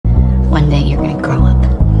one day you're gonna grow up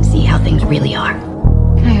and see how things really are.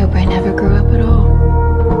 I hope I never grew up at all.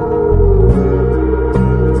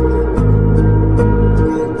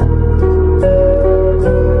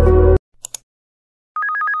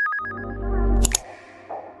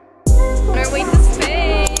 On our way to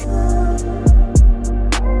Spain.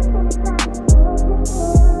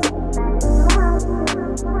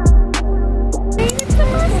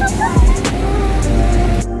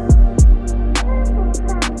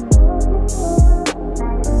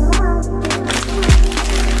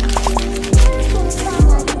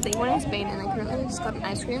 We're in Spain and I currently just got an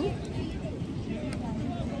ice cream.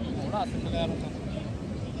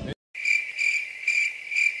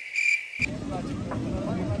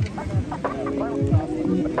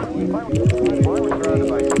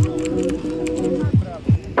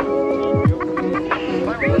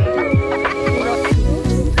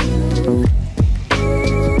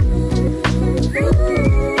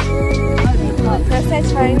 First I'm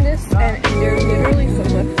trying this and they're literally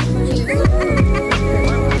filled with cheese.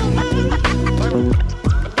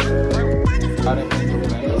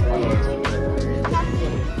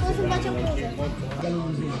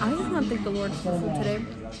 I just want to thank the Lord for food today,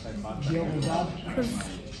 because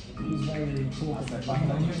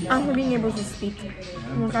after being able to speak,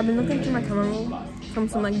 like I've been looking through my camera roll from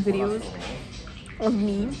some like videos of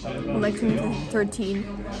me from like 2013,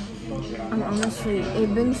 and honestly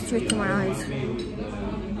it brings tears to my eyes.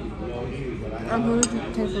 I'm really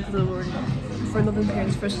thankful to the Lord for loving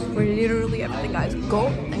parents first, for literally everything, guys. Go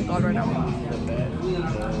thank God right now.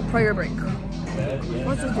 Prayer break.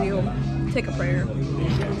 Watch this video. Take a prayer.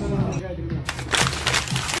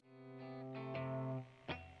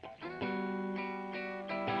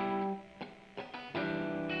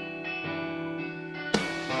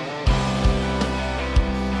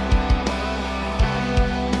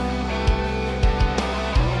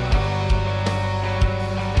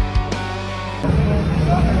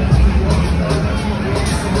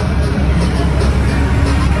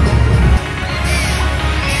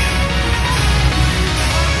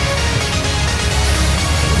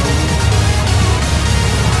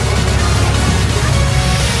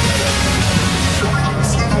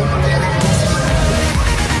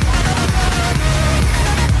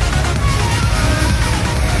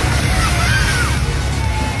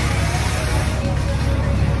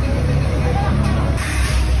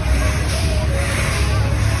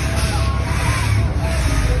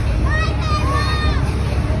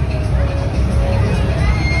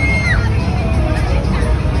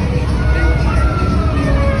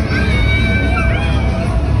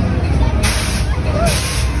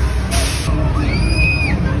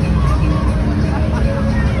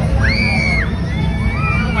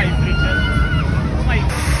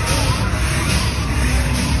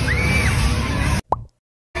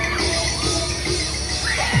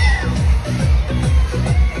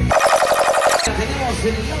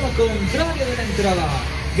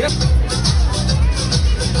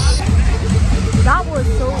 That was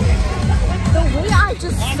so... The way I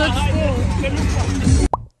just stood still.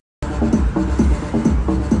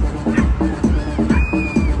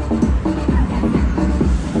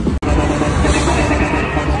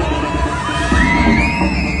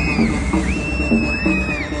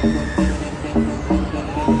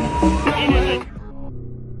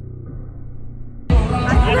 I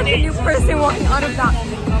feel like a new person walking out of that.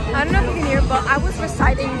 I don't know if you can hear, but I was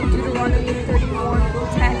reciting Deuteronomy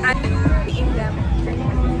 31:10. I'm eating them.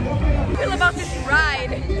 How do you feel about this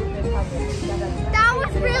ride? That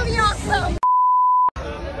was really awesome.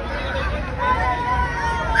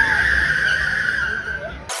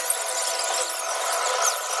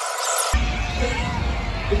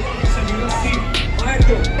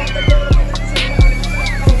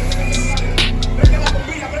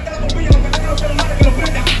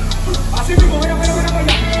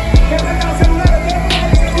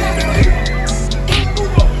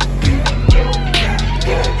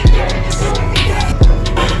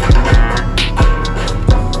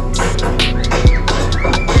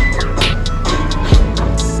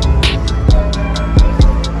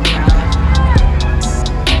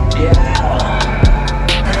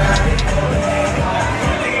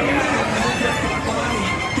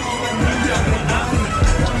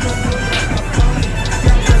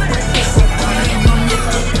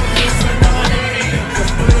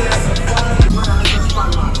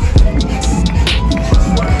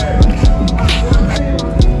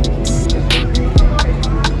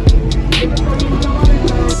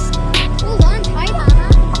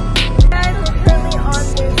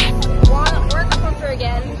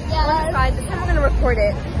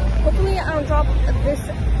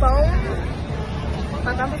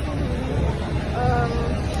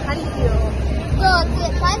 How do you feel? Look,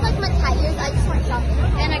 if I like my tires, I just want shopping.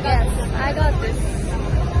 And I got this.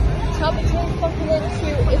 Shopping is fucking too.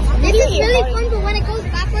 It's This is really fun, but when it goes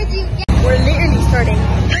backwards, you get. We're literally starting.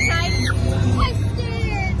 Good night. I'm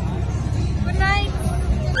scared. Good night.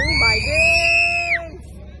 Oh my god.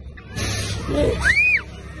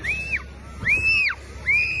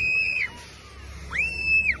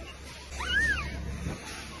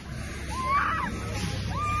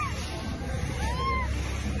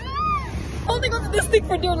 Holding on to this thing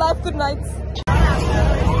for dear life. Good night.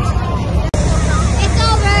 It's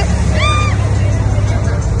over.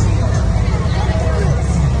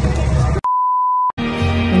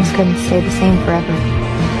 Things couldn't stay the same forever.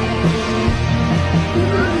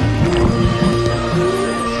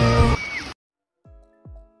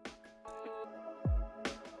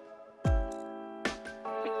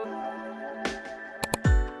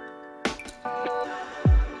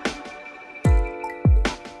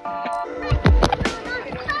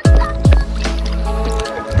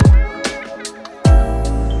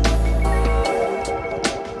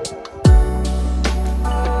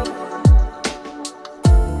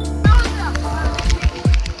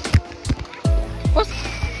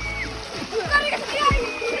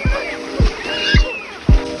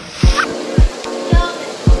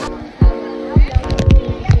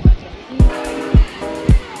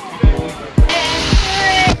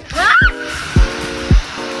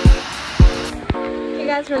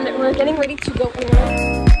 Guys, we're getting ready to go in.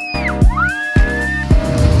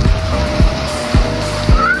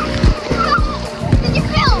 Did you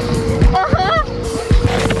film?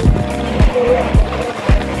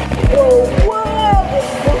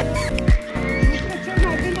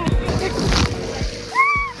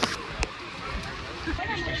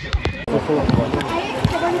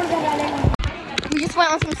 We just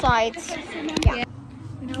went on some slides. Yeah.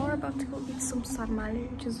 Now we're about to go eat some sarmale,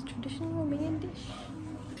 which is a traditional Romanian dish.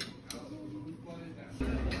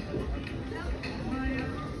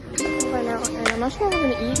 Right now, and I'm not sure what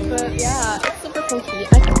we're gonna eat, but yeah, it's super funky.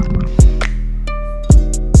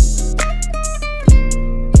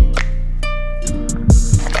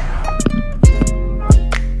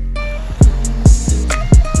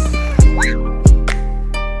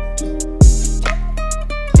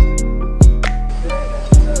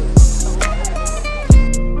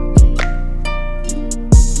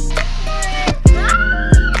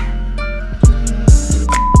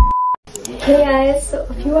 Hey guys, so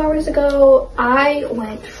a few hours ago I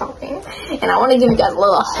went shopping and I want to give you guys a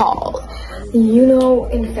little haul. You know,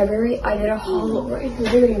 in February I did a haul right in the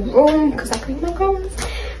living room because I couldn't make macarons.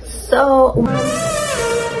 So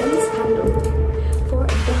this candle for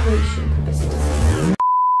decoration purposes.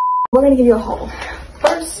 We're gonna give you a haul.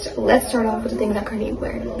 First, let's start off with the things I'm currently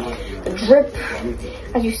wearing. The drip.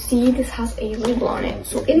 As you see, this has a label on it,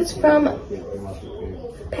 so it is from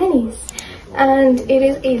Pennies. And it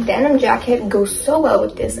is a denim jacket, goes so well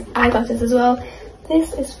with this. I got this as well.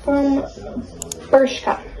 This is from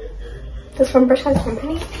Bershka. This is from Bershka, it's from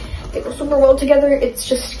Penny. They go super well together. It's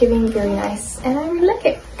just giving very nice and I really like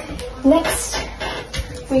it. Next,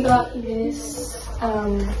 we got this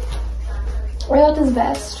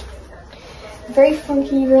vest. Very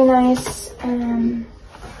funky, very nice.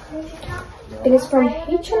 It is from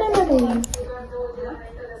H&M, I believe.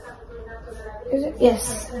 Is it?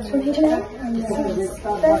 Yes, it's from H&M.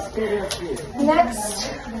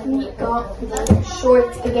 Next, we got the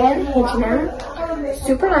shorts again, H&M.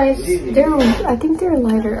 Super nice. I think they're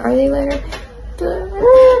lighter. Are they lighter?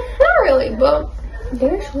 Not really, but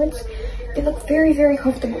they're shorts. They look very, very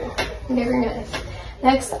comfortable. Very nice.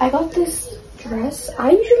 Next, I got this dress.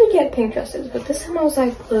 I usually get pink dresses, but this time I was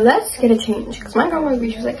like, let's get a change. Because my grandma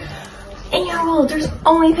agreed. She was like, in your world, there's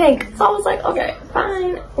only pink. So I was like, okay,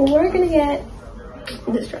 fine. We're gonna get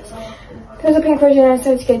this dress. There's a pink version and I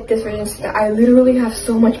decided to get this version. So I literally have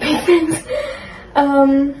so much pink things.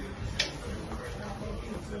 Got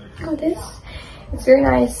this. It's very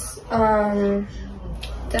nice.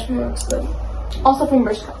 Definitely looks good. Also from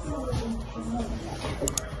Bershka.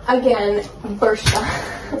 Again, Bershka.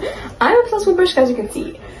 I'm obsessed with Bershka, as you can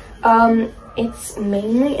see. It's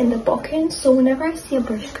mainly in the Balkans, so whenever I see a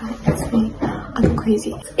Bershka, I go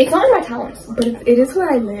crazy. It's not in my towns, but it is where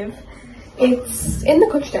I live. It's in the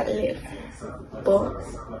country that I live, but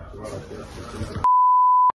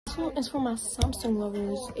this one is for my Samsung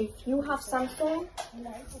lovers. If you have Samsung,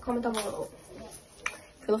 comment down below.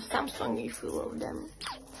 If you love Samsung, if you love them,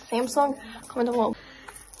 Samsung, comment down below.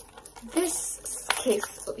 This case,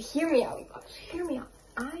 so hear me out, guys. Hear me out.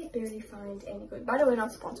 I barely find any good. By the way,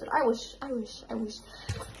 not sponsored. I wish.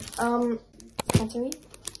 Sponsor me.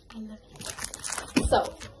 I love you. So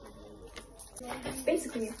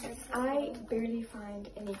basically, I barely find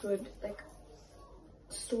any good like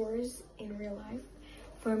stores in real life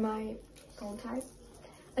for my phone type.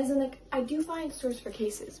 As in, like, I do find stores for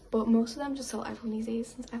cases, but most of them just sell iPhone these days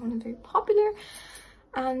since iPhone is very popular.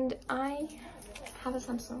 And I have a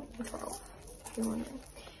Samsung 12, if you're wondering.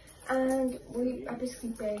 And I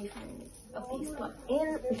basically barely find any of these, but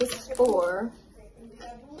in this store,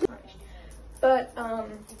 but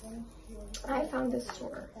I found this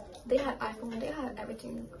store. They had iPhone, they had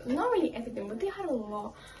everything. Not really everything, but they had a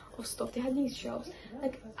lot of stuff. They had these shelves.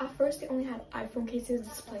 Like, at first they only had iPhone cases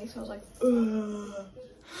display, so I was like, ugh.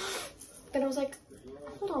 Then I was like,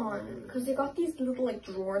 hold on, because they got these little like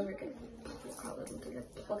drawers where you can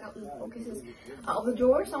plug out little phone cases out of the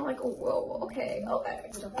drawer. So I'm like, oh, whoa, okay.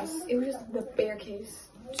 It was just the bare case,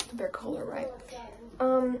 just the bare color, right?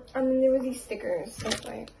 And then there were these stickers. That's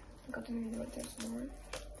right. I got them in there. There's more.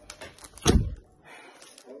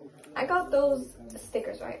 I got those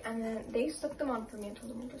stickers, right? And then they stuck them on for me and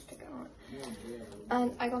told them to stick it on.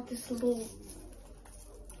 And I got this little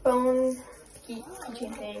phone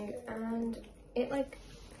keychain thing, and it like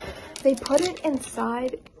they put it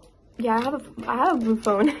inside. Yeah, I have a blue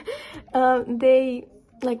phone. They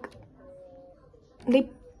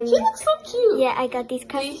she looks so cute. Yeah, I got these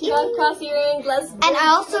cross She got cross earrings. And I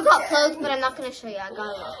also got clothes, but I'm not gonna show you. I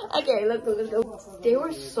got them. Okay, let's go. They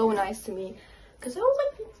were so nice to me because I was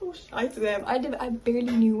like so shy to them. I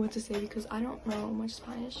barely knew what to say because I don't know much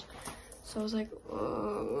Spanish, so I was like,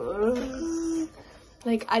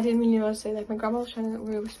 like, I didn't really know what to say. Like, my grandma was trying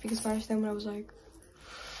to speak Spanish then, but I was like,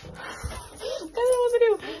 I don't know what to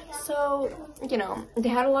do. So, you know, they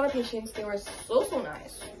had a lot of patience. They were so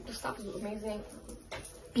nice. The stuff was amazing.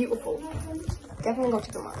 Beautiful. Definitely go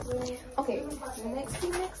check them out. Okay, next.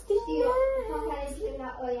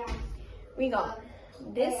 We got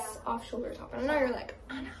this off-shoulder top. And I know you're like,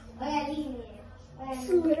 Anna, this is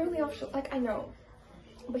literally off-shoulder. Like, I know.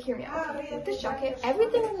 But hear me out. With this jacket,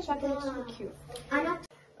 everything in this jacket looks so cute.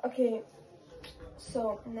 Okay,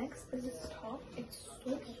 so next is this top. It's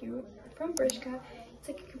so cute. From Bershka. It's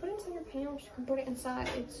like you can put it inside your pants, you can put it inside.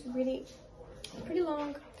 It's really pretty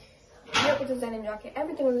long. Yep, it's a denim jacket.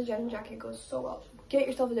 Everything with a denim jacket goes so well. Get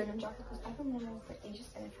yourself a denim jacket because I've been wearing them for ages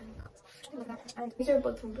and it's really good. And these are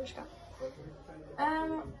both from Bershka.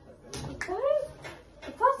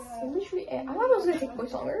 That's literally it. I thought it was gonna take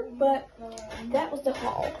much longer, but that was the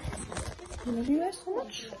haul. I love you guys so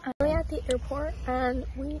much. We're at the airport and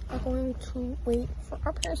we are going to wait for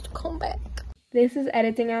our parents to come back. This is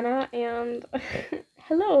Editing Anna and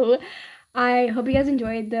hello. I hope you guys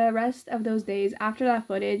enjoyed the rest of those days. After that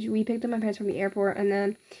footage, we picked up my parents from the airport and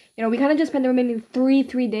then, you know, we kind of just spent the remaining 3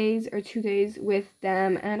 days or 2 days with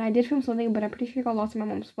them. And I did film something, but I'm pretty sure it got lost in my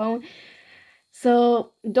mom's phone.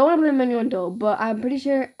 So don't blame anyone though, but I'm pretty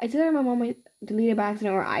sure it's either my mom might delete it by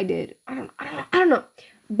accident or I did. I don't know.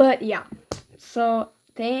 But yeah. So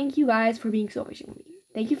thank you guys for being so patient with me.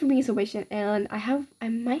 Thank you for being so patient. And I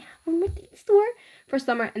might have one more thing in store for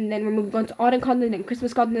summer, and then we're moving on to autumn content and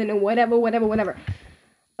Christmas content and whatever.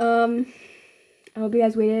 I hope you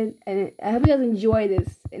guys waited, and I hope you guys enjoy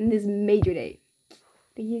this major day.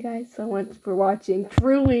 Thank you guys so much for watching.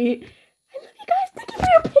 Truly, I love you guys.